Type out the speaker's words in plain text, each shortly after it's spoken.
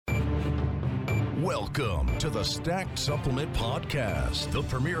Welcome to the Stacked Supplement Podcast, the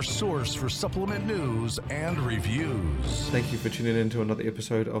premier source for supplement news and reviews. Thank you for tuning in to another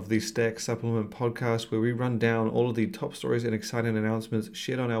episode of the Stacked Supplement Podcast, where we run down all of the top stories and exciting announcements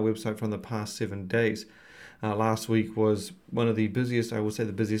shared on our website from the past 7 days. Last week was one of the busiest, I would say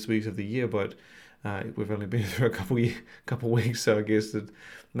the busiest weeks of the year, but we've only been through a couple weeks, so I guess it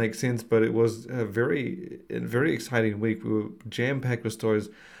makes sense. But it was a very exciting week. We were jam-packed with stories,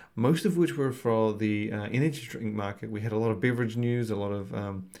 most of which were for the energy drink market. We had a lot of beverage news, a lot of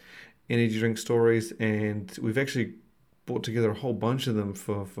energy drink stories, and we've actually brought together a whole bunch of them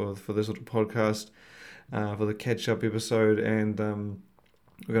for this little podcast, for the catch-up episode, and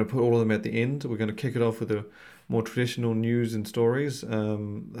we're going to put all of them at the end. We're going to kick it off with the more traditional news and stories,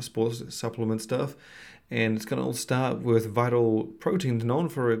 the sports supplement stuff, and it's going to all start with Vital Proteins, known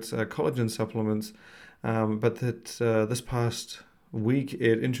for its collagen supplements, but that this past week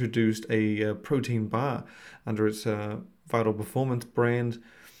it introduced a protein bar under its Vital Performance brand,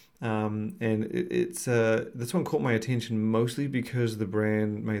 and it's this one caught my attention mostly because the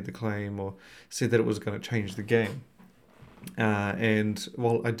brand made the claim or said that it was going to change the game. And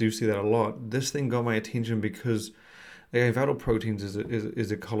while I do see that a lot, this thing got my attention because Vital Proteins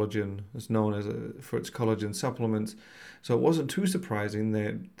is a collagen. It's known for its collagen supplements. So it wasn't too surprising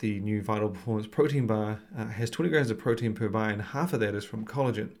that the new Vital Performance protein bar has 20 grams of protein per bar, and half of that is from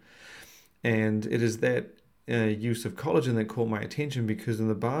collagen. And it is that use of collagen that caught my attention, because in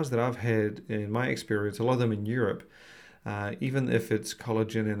the bars that I've had, in my experience, a lot of them in Europe, even if it's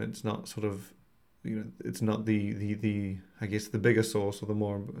collagen and it's not sort of, it's not the I guess the bigger source or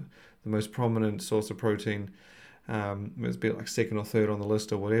the most prominent source of protein, it's be like second or third on the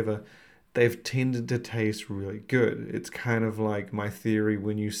list or whatever, they've tended to taste really good. It's kind of like my theory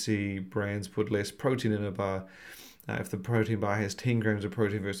when you see brands put less protein in a bar. If the protein bar has 10 grams of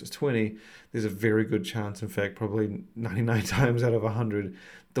protein versus 20, there's a very good chance, in fact, probably 99 times out of 100,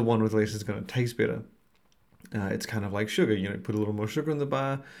 the one with less is going to taste better. It's kind of like sugar. Put a little more sugar in the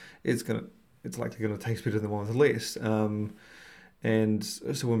bar, it's likely going to taste better than the one with less. And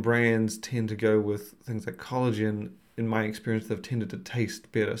so when brands tend to go with things like collagen, in my experience, they've tended to taste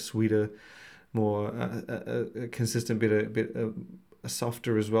better, sweeter, more consistent, better,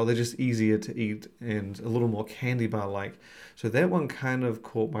 softer as well. They're just easier to eat and a little more candy bar-like. So that one kind of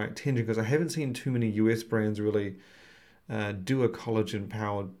caught my attention because I haven't seen too many US brands really do a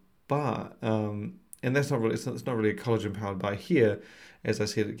collagen-powered bar. And that's not really, it's not really a collagen-powered bar here. As I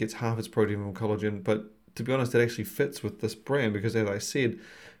said, it gets half its protein from collagen, but to be honest, it actually fits with this brand because, as I said,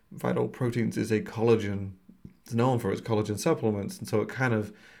 Vital Proteins is a collagen. It's known for its collagen supplements, and so it kind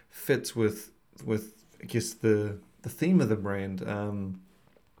of fits with I guess the theme of the brand.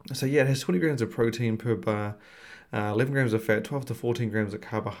 So yeah, it has 20 grams of protein per bar, 11 grams of fat, 12 to 14 grams of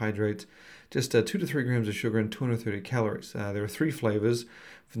carbohydrates, just 2 to 3 grams of sugar, and 230 calories. There are 3 flavors: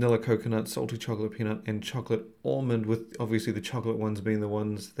 vanilla coconut, salty chocolate peanut, and chocolate almond, with obviously the chocolate ones being the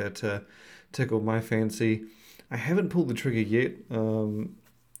ones that tickled my fancy. I haven't pulled the trigger yet.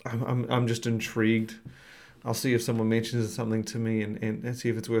 I'm just intrigued. I'll see if someone mentions something to me and see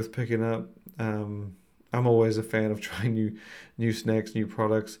if it's worth picking up. I'm always a fan of trying new snacks, new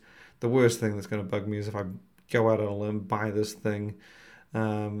products. The worst thing that's going to bug me is if I go out on a limb, buy this thing,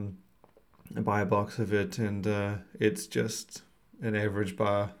 buy a box of it, and it's just an average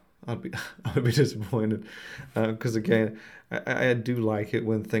bar. I would be disappointed because again, I do like it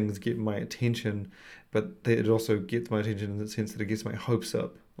when things get my attention, but it also gets my attention in the sense that it gets my hopes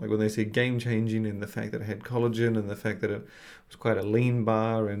up. Like when they say game changing, and the fact that it had collagen, and the fact that it was quite a lean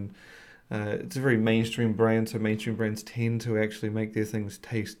bar, and it's a very mainstream brand. So mainstream brands tend to actually make their things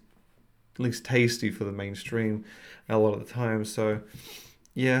taste at least tasty for the mainstream a lot of the time. So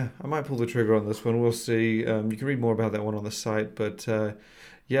yeah, I might pull the trigger on this one. We'll see. You can read more about that one on the site, but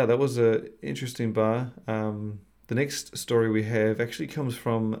yeah, that was an interesting bar. The next story we have actually comes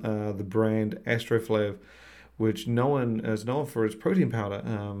from the brand Astroflav, which is known for its protein powder.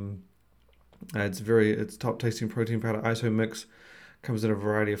 It's top tasting protein powder. Isomix comes in a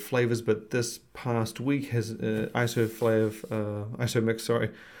variety of flavors, but this past week has Isomix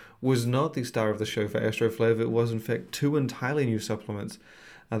was not the star of the show for Astroflav. It was in fact 2 entirely new supplements.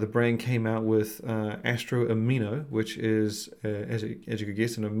 The brand came out with Astro Amino, which is, as you could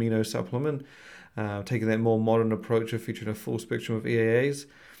guess, an amino supplement, taking that more modern approach of featuring a full spectrum of EAAs.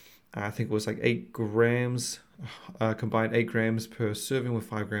 I think it was like 8 grams, combined 8 grams per serving, with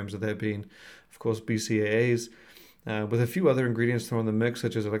 5 grams of that being, of course, BCAAs, with a few other ingredients thrown in the mix,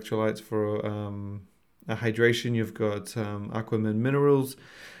 such as electrolytes for hydration. You've got Aquamin minerals,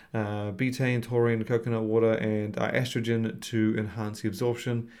 betaine, taurine, coconut water, and estrogen to enhance the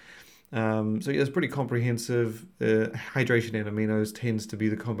absorption. So yeah, it's pretty comprehensive. Hydration and aminos tends to be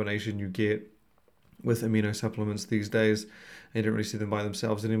the combination you get with amino supplements these days. You don't really see them by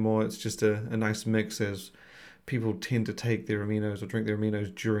themselves anymore. It's just a nice mix, as people tend to take their aminos or drink their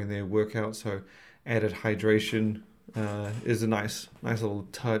aminos during their workout. So added hydration is a nice little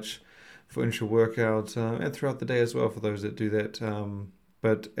touch for intra-workout and throughout the day as well for those that do that.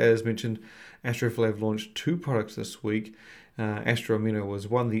 But as mentioned, Astroflav launched 2 products this week. Astro Amino was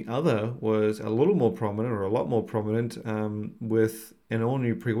one. The other was a little more prominent, or a lot more prominent, with an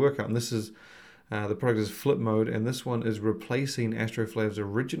all-new pre-workout. And this is the product is Flip Mode, and this one is replacing Astroflav's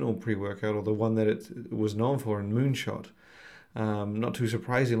original pre-workout, or the one that it was known for in Moonshot. Not too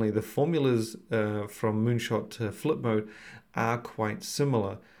surprisingly, the formulas from Moonshot to Flip Mode are quite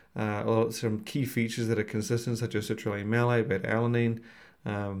similar. Some key features that are consistent, such as citrulline malate, beta-alanine.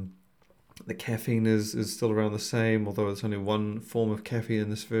 The caffeine is still around the same, although it's only one form of caffeine in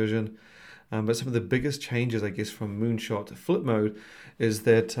this version. But some of the biggest changes, I guess, from Moonshot to Flip Mode is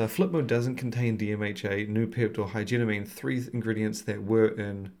that Flip Mode doesn't contain DMHA, Noopept, or Hygienamine, 3 ingredients that were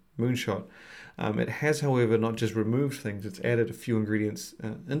in Moonshot. It has, however, not just removed things, it's added a few ingredients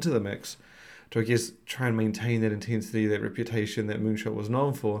into the mix to, I guess, try and maintain that intensity, that reputation that Moonshot was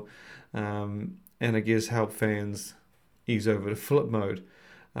known for, and I guess help fans ease over to Flip Mode.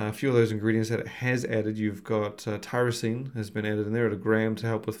 A few of those ingredients that it has added, you've got tyrosine has been added in there at 1 gram to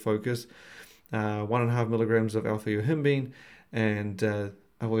help with focus, 1.5 milligrams of alpha-yohimbine, and I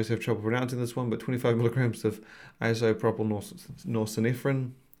always have trouble pronouncing this one, but 25 milligrams of isopropyl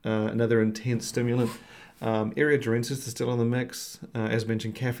norepinephrine, another intense stimulant. Aerogenesis is still in the mix. As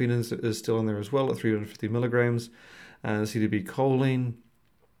mentioned, caffeine is still in there as well at 350 milligrams. CDB choline,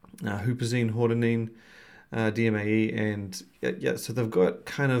 huperzine, hordenine, DMAE, and so they've got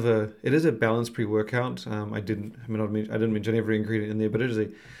kind of it is a balanced pre-workout. I didn't mention every ingredient in there, but it is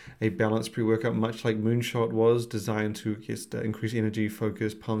a balanced pre-workout, much like Moonshot was, designed to increase energy,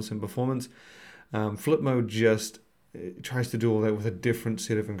 focus, pumps, and performance. Flip Mode just tries to do all that with a different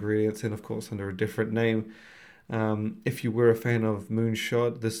set of ingredients, and of course under a different name. If you were a fan of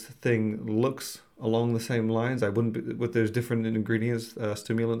Moonshot, this thing looks along the same lines. I wouldn't be, with those different ingredients,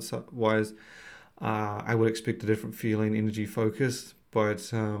 stimulants wise. I would expect a different feeling, energy, focus, but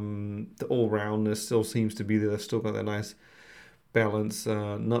the all-roundness still seems to be there. They've still got that nice balance,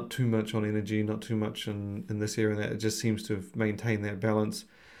 not too much on energy, not too much in this area. That it just seems to have maintained that balance.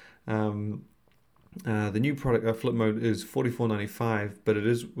 The new product, Flip Mode, is $44.95, but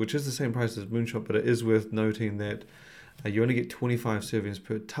which is the same price as Moonshot, but it is worth noting that you only get 25 servings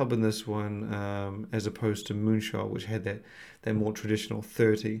per tub in this one, as opposed to Moonshot, which had that more traditional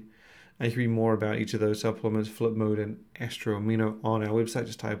 30. You can read more about each of those supplements, Flip Mode and Astro Amino, on our website.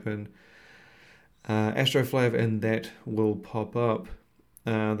 Just type in Astroflav and that will pop up.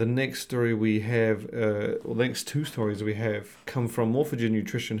 The next story we have, the next 2 stories we have, come from Morphogen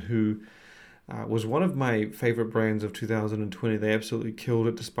Nutrition, who was one of my favorite brands of 2020. They absolutely killed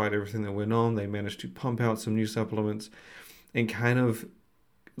it despite everything that went on. They managed to pump out some new supplements and kind of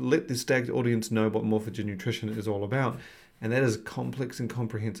let the stacked audience know what Morphogen Nutrition is all about. And that is complex and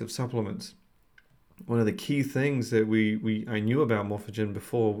comprehensive supplements. One of the key things that I knew about Morphogen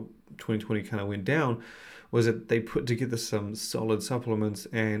before 2020 kind of went down was that they put together some solid supplements,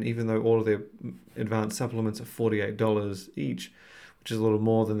 and even though all of their advanced supplements are $48 each, which is a little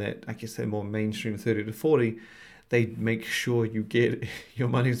more than that, I guess they're more mainstream, 30 to 40, they make sure you get your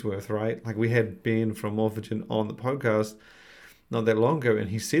money's worth, right? Like we had Ben from Morphogen on the podcast not that long ago, and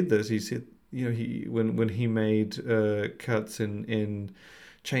he said this. He said, when he made cuts and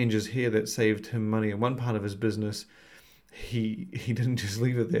changes here that saved him money in one part of his business, he didn't just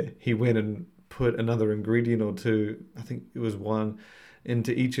leave it there. He went and put another ingredient or 2, I think it was 1,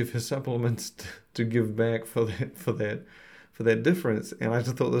 into each of his supplements to give back for that difference. And I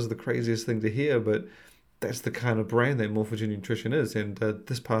just thought this was the craziest thing to hear, but that's the kind of brand that Morphogen Nutrition is. And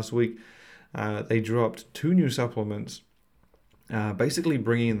this past week, they dropped 2 new supplements, basically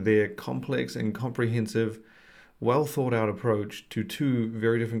bringing their complex and comprehensive, well thought out approach to 2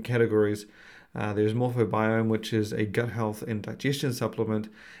 very different categories. There's Morphobiome, which is a gut health and digestion supplement,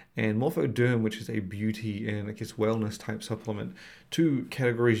 and Morphoderm, which is a beauty and I guess wellness type supplement. 2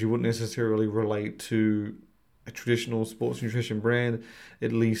 categories you wouldn't necessarily relate to a traditional sports nutrition brand,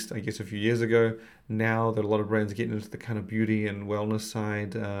 at least I guess a few years ago. Now that a lot of brands are getting into the kind of beauty and wellness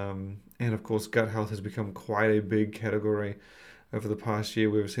side, and of course gut health has become quite a big category. Over the past year,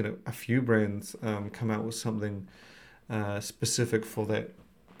 we've seen a few brands come out with something specific for that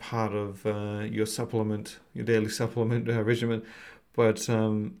part of your daily supplement regimen. But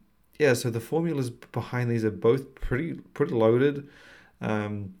so the formulas behind these are both pretty loaded.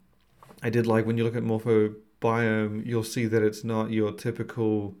 I did like when you look at Morphobiome, you'll see that it's not your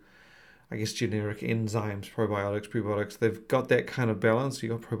typical, I guess, generic enzymes, probiotics, prebiotics. They've got that kind of balance. You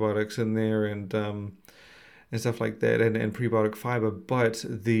got probiotics in there and stuff like that, and prebiotic fiber, but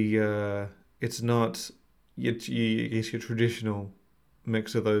it's not I guess your traditional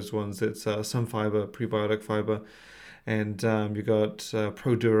mix of those ones. It's some fiber, prebiotic fiber, and you got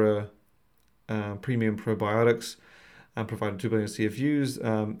ProDura premium probiotics. Providing 2 billion CFUs.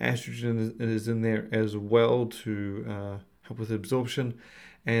 Estrogen is in there as well to help with absorption.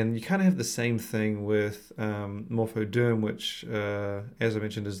 And you kind of have the same thing with Morphoderm, which, as I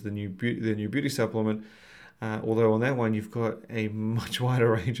mentioned, is the new beauty supplement. Although on that one, you've got a much wider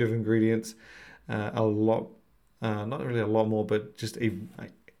range of ingredients, a lot, not really a lot more, but just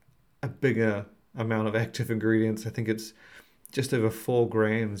a bigger amount of active ingredients. I think it's just over 4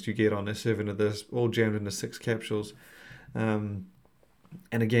 grams you get on a serving of this, all jammed into 6 capsules. And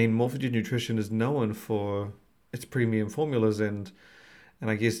again, Morphogen Nutrition is known for its premium formulas, and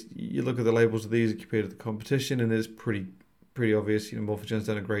I guess you look at the labels of these compared to the competition, and it's pretty obvious. Morphogen's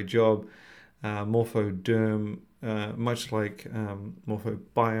done a great job. Morphoderm, much like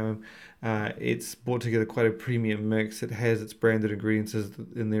Morphobiome, it's brought together quite a premium mix. It has its branded ingredients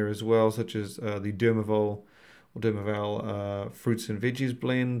in there as well, such as the Dermaval fruits and veggies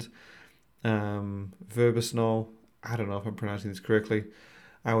blend, Verbisnol. I don't know if I'm pronouncing this correctly.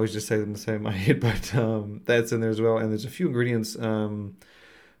 I always just say them the same in my head, but that's in there as well. And there's a few ingredients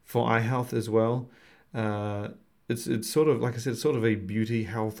for eye health as well. It's sort of, like I said, it's sort of a beauty,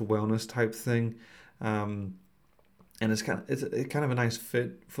 health, wellness type thing. And it's kind of a nice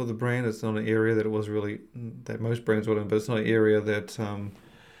fit for the brand. It's not an area that it was really, that most brands were in, but it's not an area that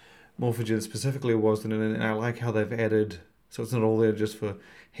Morphogen specifically wasn't in. And I like how they've added, so it's not all there just for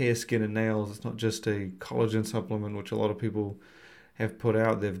hair, skin, and nails. It's not just a collagen supplement, which a lot of people have put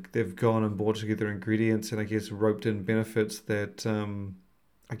out. They've gone and brought together ingredients and I guess roped in benefits that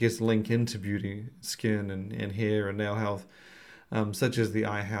I guess link into beauty, skin, and hair and nail health, such as the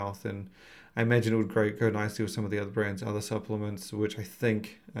eye health. And I imagine it would go nicely with some of the other brands, other supplements, which I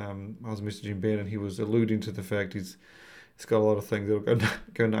think I was messaging Ben and he was alluding to the fact he's got a lot of things that will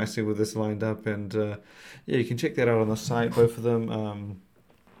go nicely with this lined up. And yeah, you can check that out on the site, both of them.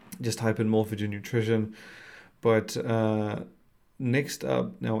 Just type in Morphogen Nutrition. But next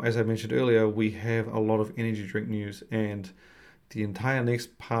up, now as I mentioned earlier, we have a lot of energy drink news, and the entire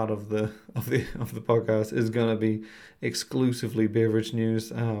next part of the podcast is going to be exclusively beverage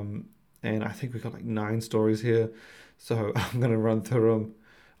news. And I think we've got like 9 stories here, so I'm going to run through them.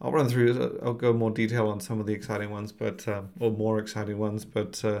 I'll go more detail on some of the exciting ones, or more exciting ones.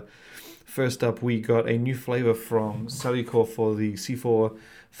 But first up, we got a new flavor from Cellucor for the C4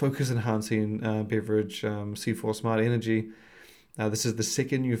 focus enhancing beverage, C4 Smart Energy. This is the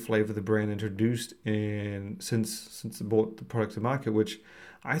second new flavor the brand introduced since it brought the product to market, which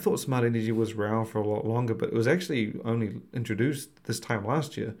I thought Smart Energy was around for a lot longer, but it was actually only introduced this time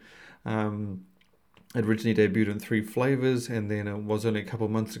last year. It originally debuted in 3 flavors, and then it was only a couple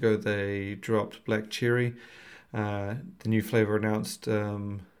of months ago they dropped Black Cherry. The new flavor announced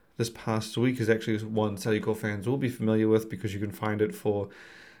this past week is actually one Cellucor fans will be familiar with, because you can find it for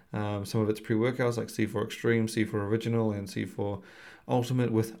some of its pre-workouts like C4 Extreme, C4 Original, and C4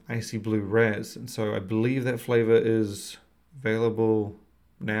 Ultimate with Icy Blue Raz. And so I believe that flavor is available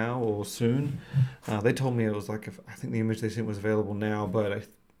now or soon. They told me it was like, I think the image they sent was available now, but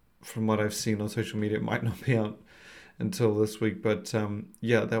from what I've seen on social media, it might not be out until this week. But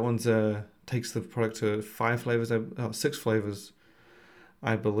yeah, that one's takes the product to 6 flavors,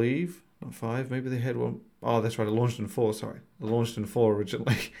 I believe. Not 5, maybe they had one. Oh, that's right, it launched in 4, sorry. It launched in 4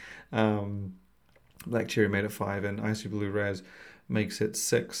 originally. Black Cherry made it 5, and Icy Blue Raz makes it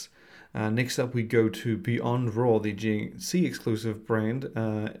 6. Next up, we go to Beyond Raw, the GNC exclusive brand,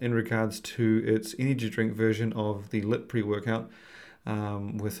 in regards to its energy drink version of the LIT pre-workout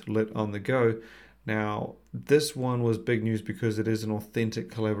with LIT on the go. Now, this one was big news because it is an authentic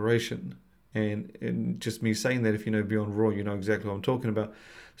collaboration. And just me saying that, if you know Beyond Raw, you know exactly what I'm talking about.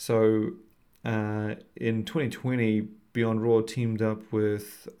 So in 2020, Beyond Raw teamed up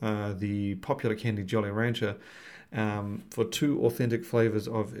with the popular candy Jolly Rancher for 2 authentic flavors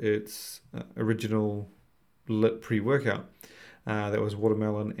of its original LIT pre-workout. That was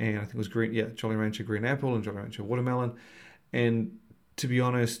watermelon and I think it was Jolly Rancher green apple and Jolly Rancher watermelon. And to be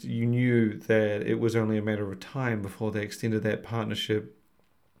honest, you knew that it was only a matter of time before they extended that partnership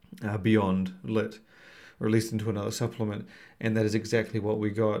beyond LIT, or at least into another supplement. And that is exactly what we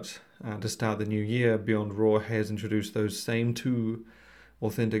got to start the new year. Beyond Raw has introduced those same 2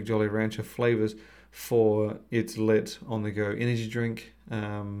 authentic Jolly Rancher flavors for its LIT on the go energy drink.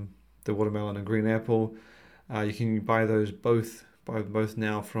 the watermelon and green apple. You can buy both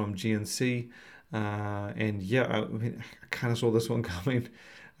now from GNC. And yeah, I mean, I kind of saw this one coming.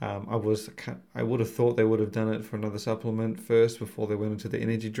 I would have thought they would have done it for another supplement first before they went into the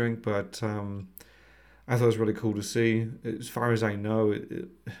energy drink, but I thought it was really cool to see. As far as I know,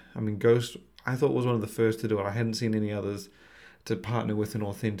 I mean, Ghost, I thought was one of the first to do it. I hadn't seen any others to partner with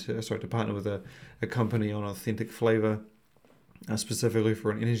a company on authentic flavor, specifically for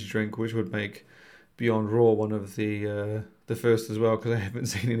an energy drink, which would make Beyond Raw one of the first as well, because I haven't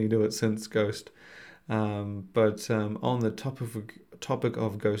seen any do it since Ghost. But on the topic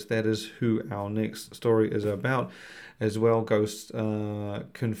of Ghost, that is who our next story is about as well. Ghost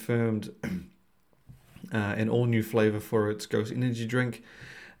confirmed an all-new flavor for its Ghost energy drink,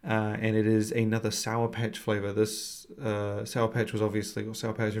 and it is another Sour Patch flavor. This Sour Patch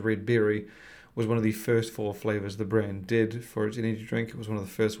Sour Patch Red Berry was one of the first 4 flavors the brand did for its energy drink. It was one of the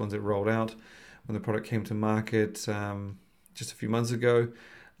first ones it rolled out when the product came to market just a few months ago.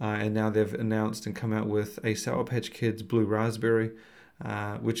 And now they've announced and come out with a Sour Patch Kids Blue Raspberry,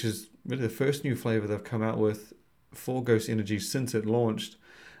 which is really the first new flavor they've come out with for Ghost Energy since it launched.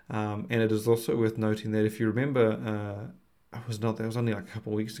 And it is also worth noting that if you remember, that was only like a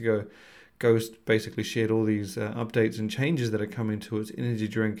couple of weeks ago, Ghost basically shared all these updates and changes that are coming to its energy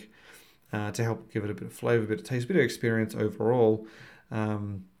drink to help give it a bit of flavor, a bit of taste, a bit of experience overall.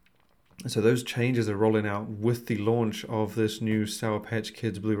 So those changes are rolling out with the launch of this new Sour Patch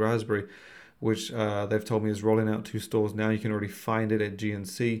Kids Blue Raspberry, which they've told me is rolling out to stores now. You can already find it at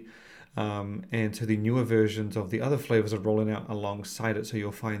GNC. And so the newer versions of the other flavors are rolling out alongside it. So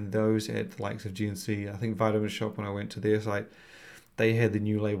you'll find those at the likes of GNC. I think Vitamin Shop, when I went to their site, they had the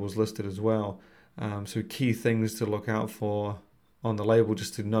new labels listed as well. So key things to look out for on the label,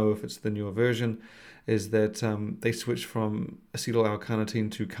 just to know if it's the newer version, is that they switched from acetyl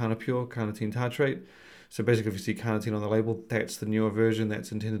L-carnitine to Carnipure, carnitine tartrate. So basically, if you see carnitine on the label, that's the newer version.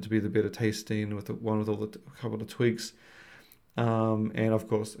 That's intended to be the better tasting, with a couple of tweaks. And of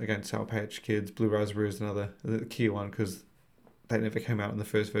course, again, Sour Patch Kids Blue Raspberry is the key one, because that never came out in the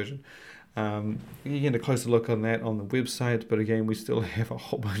first version. You can get a closer look on that on the website, but again, we still have a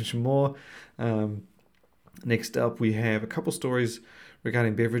whole bunch more. Next up, we have a couple stories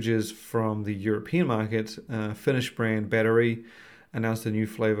regarding beverages from the European market. Finnish brand Battery announced a new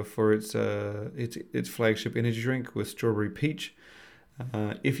flavor for its flagship energy drink with strawberry peach.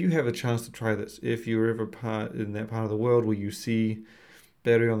 If you have a chance to try this, if you're ever in that part of the world where you see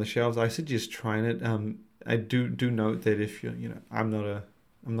Battery on the shelves, I suggest trying it. I do note that if I'm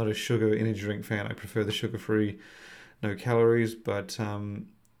not a sugar energy drink fan. I prefer the sugar-free, no calories, but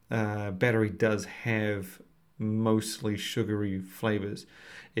Battery does have mostly sugary flavors.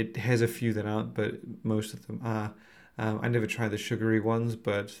 It has a few that aren't, but most of them are. I never tried the sugary ones,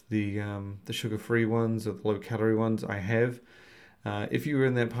 but the sugar-free ones or the low-calorie ones I have. If you were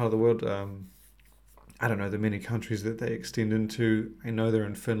in that part of the world, I don't know the many countries that they extend into. I know they're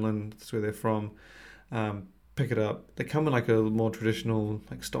in Finland. That's where they're from. Pick it up. They come in like a more traditional,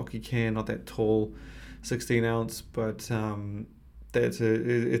 like stocky can, not that tall, 16 ounce, but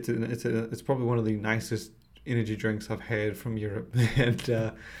it's probably one of the nicest energy drinks I've had from Europe,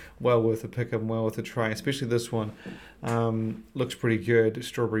 and well worth a pick up, well worth a try. Especially this one, looks pretty good.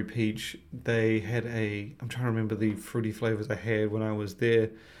 Strawberry peach. They had I'm trying to remember the fruity flavors I had when I was there.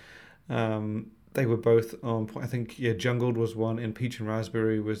 They were both on point. I think Jungled was one, and peach and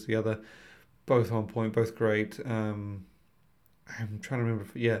raspberry was the other. Both on point, both great. I'm trying to remember.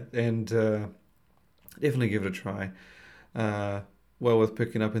 And definitely give it a try. Well worth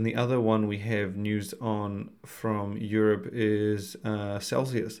picking up. And the other one we have news on from Europe is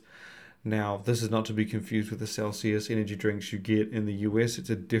Celsius. Now, this is not to be confused with the Celsius energy drinks you get in the US. It's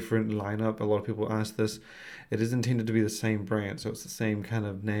a different lineup. A lot of people ask this. It is intended to be the same brand, so it's the same kind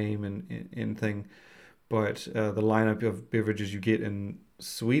of name and thing. But the lineup of beverages you get in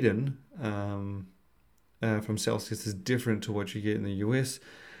Sweden from Celsius is different to what you get in the US,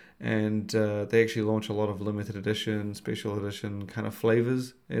 and they actually launch a lot of limited edition, special edition kind of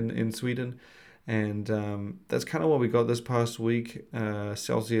flavors in Sweden, and that's kind of what we got this past week.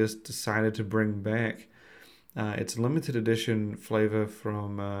 Celsius decided to bring back its limited edition flavor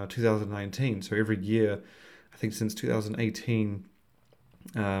from 2019. So every year, I think since 2018,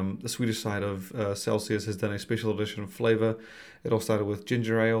 the Swedish side of Celsius has done a special edition flavor. It all started with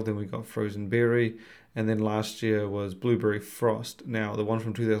ginger ale, then we got frozen berry, and then last year was blueberry frost. Now, the one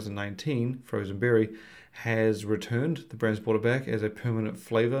from 2019, frozen berry, has returned. The brand's brought it back as a permanent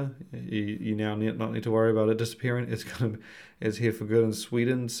flavor. You now not need to worry about it disappearing. It's here for good in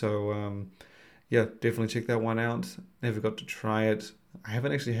Sweden. So, definitely check that one out. Never got to try it. I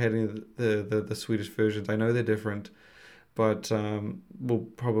haven't actually had any of the Swedish versions. I know they're different, but we'll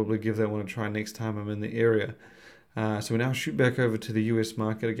probably give that one a try next time I'm in the area. So we now shoot back over to the US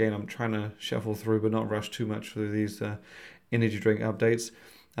market. Again, I'm trying to shuffle through but not rush too much through these energy drink updates.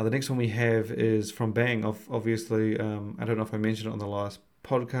 The next one we have is from Bang. Obviously, I don't know if I mentioned it on the last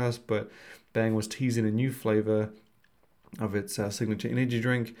podcast, but Bang was teasing a new flavor of its signature energy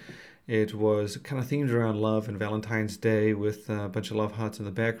drink. It was kind of themed around love and Valentine's Day with a bunch of love hearts in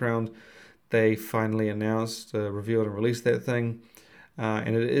the background. They finally announced, revealed and released that thing.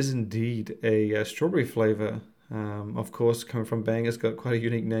 And it is indeed a strawberry flavor. Of course, coming from Bang, it's got quite a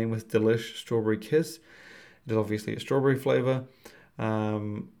unique name with Delish Strawberry Kiss. It is obviously a strawberry flavor. I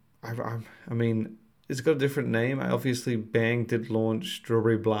mean, it's got a different name. Obviously, Bang did launch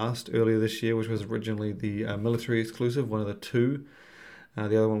Strawberry Blast earlier this year, which was originally the military exclusive, one of the two.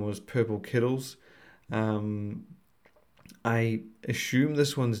 The other one was Purple Kittles. I assume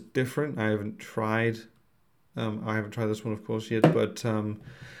this one's different. I haven't tried this one, of course, yet, but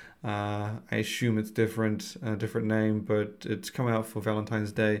I assume it's different name, but it's come out for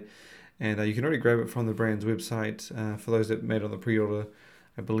Valentine's Day, and you can already grab it from the brand's website. For those that made on the pre-order,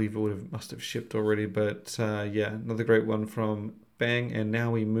 I believe it must have shipped already, but yeah, another great one from Bang. And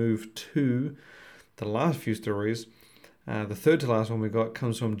now we move to the last few stories. The third to last one we got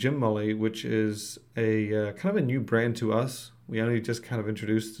comes from Jim Molly, which is a kind of a new brand to us. We only just kind of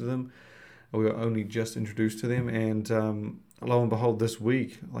introduced to them. We were only just introduced to them, and lo and behold, this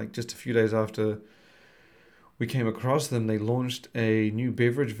week, like just a few days after we came across them, they launched a new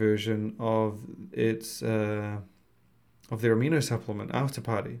beverage version of its of their amino supplement, After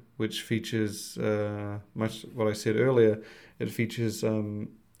Party, which features much what I said earlier. It features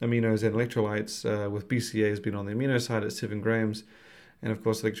aminos and electrolytes, with BCAAs being on the amino side at 7 grams, and of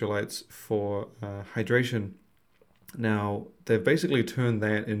course electrolytes for hydration. Now, they've basically turned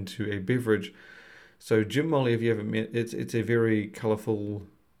that into a beverage. So Jim Molly, if you haven't met, it's a very colourful,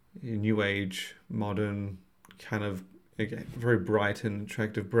 new age, modern, kind of, again, very bright and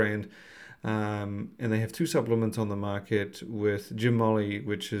attractive brand. And they have 2 supplements on the market with Jim Molly,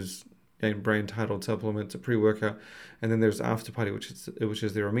 which is a brand titled supplement, it's a pre-workout, and then there's After Party, which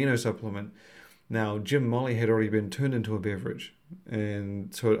is their amino supplement. Now, Jim Molly had already been turned into a beverage,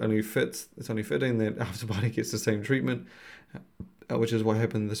 and so it's only fitting that After Party gets the same treatment, which is what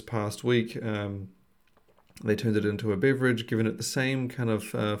happened this past week. They turned it into a beverage, giving it the same kind of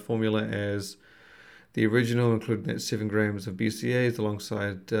formula as the original, including that 7 grams of BCAAs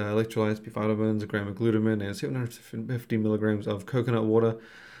alongside electrolytes, B vitamins, a gram of glutamine, and 750 milligrams of coconut water.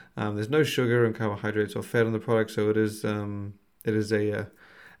 There's no sugar and carbohydrates or fat in the product, so it is a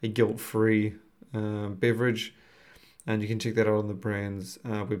guilt-free beverage, and you can check that out on the brand's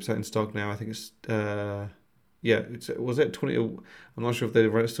website in stock now. I think it's was at 20. I'm not sure if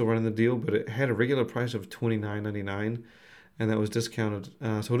they're still running the deal, but it had a regular price of $29.99, and that was discounted.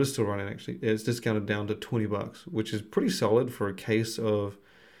 So it is still running. Actually, it's discounted down to $20, which is pretty solid for a case of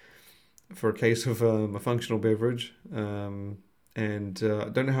a functional beverage. And I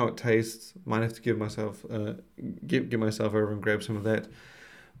don't know how it tastes. Might have to give myself over and grab some of that.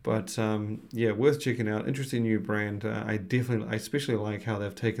 But yeah, worth checking out. Interesting new brand. I especially like how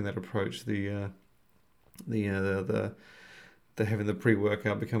they've taken that approach. The having the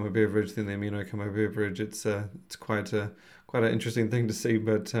pre-workout become a beverage, then the amino become a beverage. It's quite an interesting thing to see.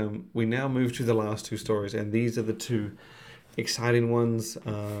 But we now move to the last 2 stories, and these are the 2 exciting ones,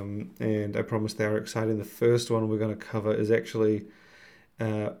 and I promise they are exciting. The first one we're going to cover is actually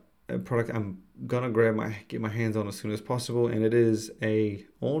a product I'm going to get my hands on as soon as possible, and it is a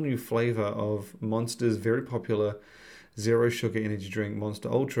all new flavor of Monster's very popular zero sugar energy drink, Monster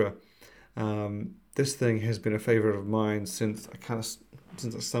Ultra. This thing has been a favorite of mine since I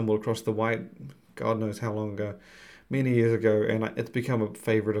stumbled across the white, God knows how long ago, many years ago, and it's become a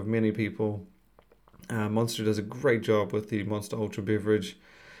favorite of many people. Monster does a great job with the Monster Ultra beverage.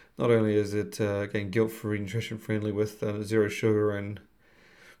 Not only is it again guilt-free, nutrition-friendly with 0 sugar and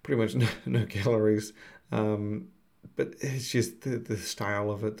pretty much no calories, but it's just the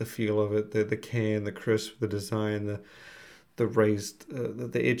style of it, the feel of it, the can, the crisp, the design, the raised,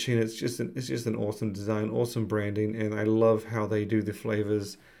 the etching. It's just an awesome design, awesome branding, and I love how they do the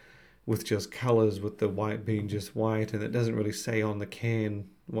flavors with just colors, with the white being just white, and it doesn't really say on the can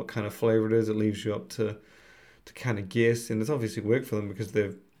what kind of flavor it is. It leaves you up to kind of guess, and it's obviously worked for them because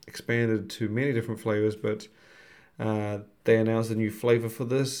they've expanded to many different flavors. But they announced a new flavor for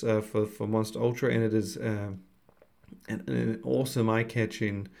this for Monster Ultra, and it is an awesome,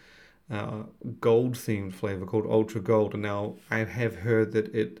 eye-catching gold-themed flavor called Ultra Gold. And now I have heard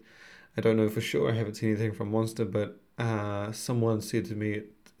that I don't know for sure, I haven't seen anything from Monster, but someone said to me,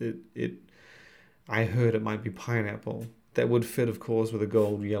 I heard it might be pineapple. That would fit, of course, with a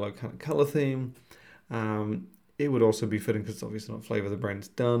gold yellow kind of color theme. It would also be fitting because it's obviously not flavor the brand's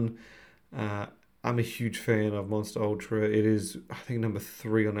done. I'm a huge fan of Monster Ultra. It is, I think, number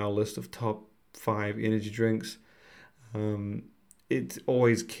 3 on our list of top 5 energy drinks. It's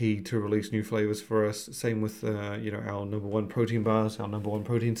always key to release new flavors for us. Same with our number 1 protein bars, our number 1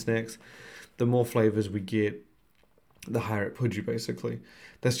 protein snacks. The more flavors we get, the higher it puts you, basically.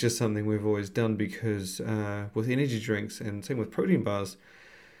 That's just something we've always done because with energy drinks and same with protein bars,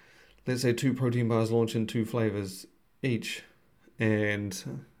 let's say 2 protein bars launch in 2 flavors each,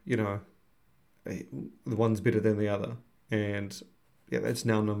 and the one's better than the other, and yeah, that's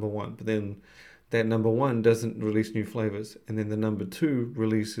now number 1. But then that number 1 doesn't release new flavors, and then the number 2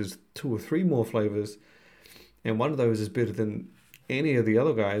 releases 2 or 3 more flavors, and one of those is better than any of the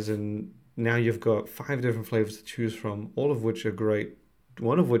other guys, and now you've got 5 different flavors to choose from, all of which are great,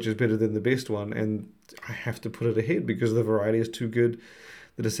 one of which is better than the best one, and I have to put it ahead because the variety is too good,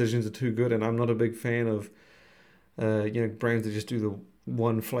 the decisions are too good, and I'm not a big fan of brands that just do the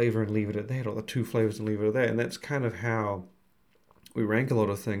 1 flavor and leave it at that, or the 2 flavors and leave it at that, and that's kind of how we rank a lot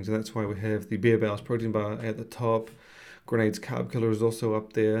of things, and that's why we have the Beer Bowls protein bar at the top. Grenade's Carb Killer is also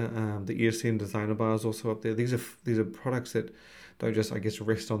up there. The ESN Designer Bar is also up there. These are products that don't just, I guess,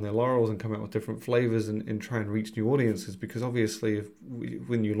 rest on their laurels and come out with different flavors and try and reach new audiences, because obviously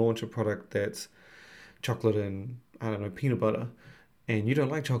when you launch a product that's chocolate and, I don't know, peanut butter, and you don't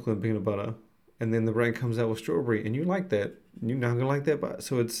like chocolate and peanut butter, and then the brand comes out with strawberry, and you like that, you're not gonna like that, but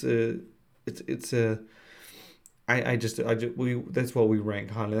so that's what we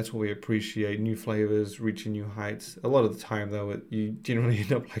rank highly. That's what we appreciate: new flavors, reaching new heights. A lot of the time, though, you generally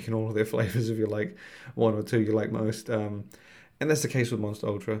end up liking all of their flavors. If you like 1 or 2, you like most, and that's the case with Monster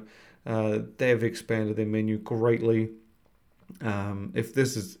Ultra. They have expanded their menu greatly. If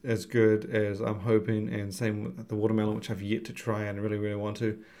this is as good as I'm hoping, and same with the watermelon, which I've yet to try and really, really want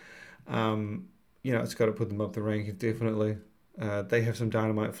to, it's got to put them up the rankings, definitely. They have some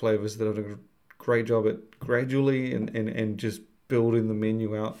dynamite flavors that are doing a great job at gradually and just building the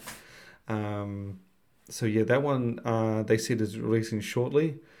menu out. So yeah, that one they said is releasing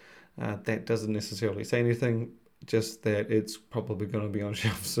shortly. That doesn't necessarily say anything, just that it's probably going to be on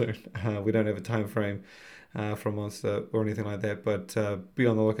shelf soon. We don't have a time frame from Monster or anything like that, but be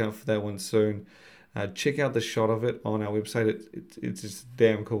on the lookout for that one soon. Check out the shot of it on our website. It's just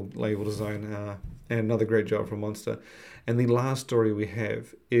damn cool label design, and another great job from Monster. And the last story we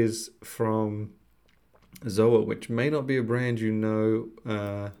have is from Zoa, which may not be a brand you know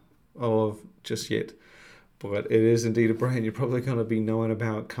of just yet, but it is indeed a brand you're probably going to be knowing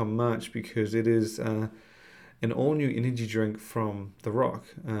about come March, because it is an all-new energy drink from The Rock.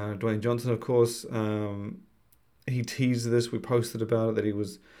 Dwayne Johnson, of course, he teased this. We posted about it, that he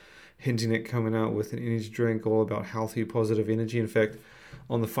was hinting at coming out with an energy drink all about healthy, positive energy. In fact,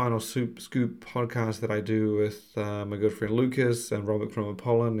 on the Final Scoop podcast that I do with my good friend Lucas and Robert from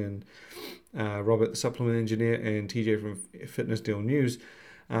Apollon, and Robert, the supplement engineer, and TJ from Fitness Deal News,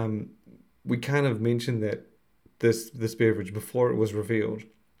 we kind of mentioned that this beverage before it was revealed,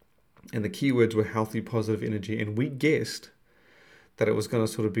 and the keywords were healthy, positive energy, and we guessed that it was going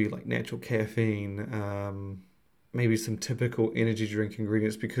to sort of be like natural caffeine, maybe some typical energy drink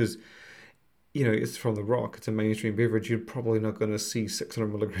ingredients, because it's from The Rock, it's a mainstream beverage. You're probably not going to see 600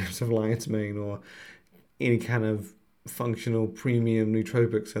 milligrams of lion's mane or any kind of functional premium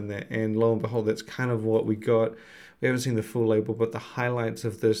nootropics in there, and lo and behold, that's kind of what we got. We haven't seen the full label, but the highlights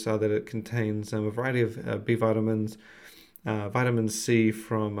of this are that it contains a variety of B vitamins, vitamin C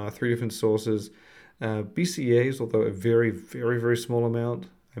from 3 different sources, BCAAs, although a very, very, very small amount.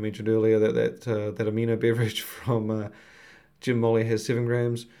 I mentioned earlier that amino beverage from Jim Molly has 7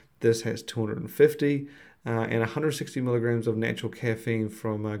 grams. This has 250, and 160 milligrams of natural caffeine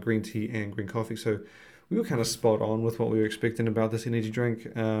from green tea and green coffee. So we were kind of spot on with what we were expecting about this energy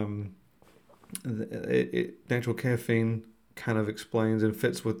drink. Natural caffeine kind of explains and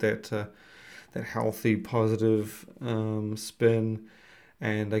fits with that healthy, positive spin.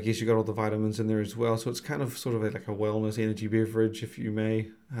 And I guess you got all the vitamins in there as well. So it's kind of sort of like a wellness energy beverage, if you may.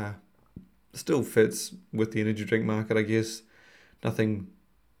 Still fits with the energy drink market, I guess. Nothing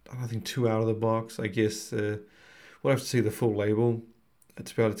too out of the box. I guess we'll have to see the full label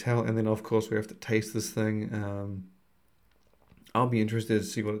to be able to tell. And then, of course, we have to taste this thing. I'll be interested to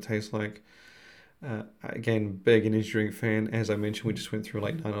see what it tastes like. Again, big energy drink fan. As I mentioned, we just went through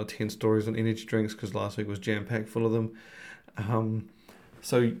like 9 or 10 stories on energy drinks because last week was jam-packed full of them.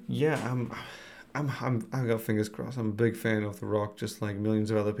 So yeah, I've got fingers crossed. I'm a big fan of The Rock, just like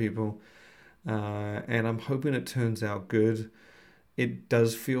millions of other people. and I'm hoping it turns out good. It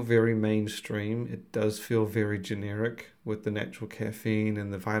does feel very mainstream. It does feel very generic with the natural caffeine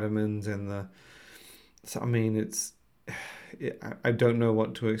and the vitamins and the. So I mean, I don't know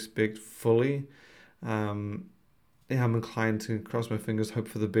what to expect fully. Yeah, I'm inclined to cross my fingers, hope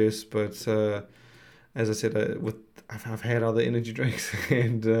for the best. But as I said, I've had other energy drinks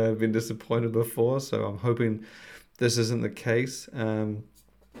and been disappointed before, so I'm hoping this isn't the case.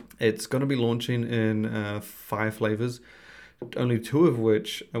 It's going to be launching in 5 flavors, only two of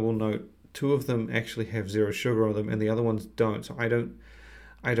which I will note. Two of them actually have zero sugar on them, and the other ones don't. So I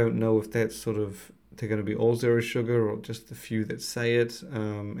don't know if that's sort of they're going to be all zero sugar or just the few that say it.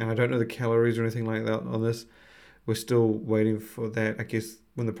 And I don't know the calories or anything like that on this. We're still waiting for that. I guess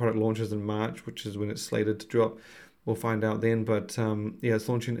when the product launches in March, which is when it's slated to drop, we'll find out then. But yeah, it's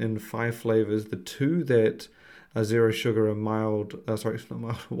launching in 5 flavors. The two that are zero sugar are wild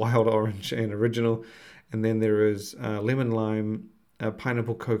orange and original. And then there is lemon lime,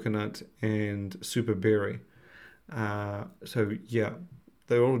 pineapple coconut, and super berry. So yeah,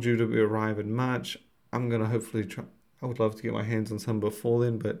 they're all due to arrive in March. I'm gonna hopefully try. I would love to get my hands on some before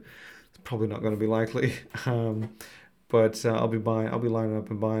then, but it's probably not going to be likely. But I'll be lining up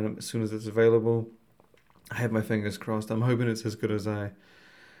and buying them as soon as it's available. I have my fingers crossed. I'm hoping it's as good as I'm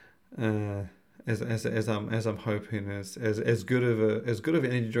hoping. As good of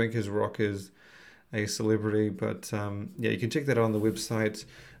an energy drink as Rock is a celebrity. But yeah, you can check that out on the website.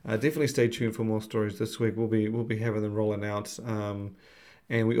 Definitely stay tuned for more stories this week. We'll be having them rolling out.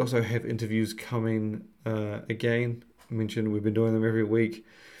 And we also have interviews coming again. I mentioned we've been doing them every week.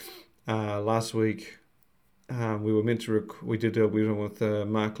 Last week we were meant to we did a one with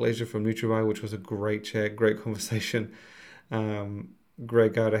Mark Leisure from NutriBio, which was a great chat, great conversation,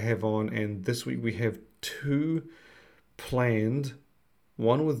 great guy to have on. And this week we have 2 planned,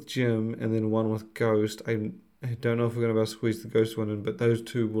 one with Jim and then one with Ghost. I don't know if we're going to be able to squeeze the Ghost one in, but those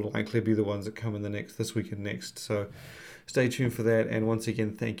 2 will likely be the ones that come in this week and next. So stay tuned for that. And once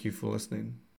again, thank you for listening.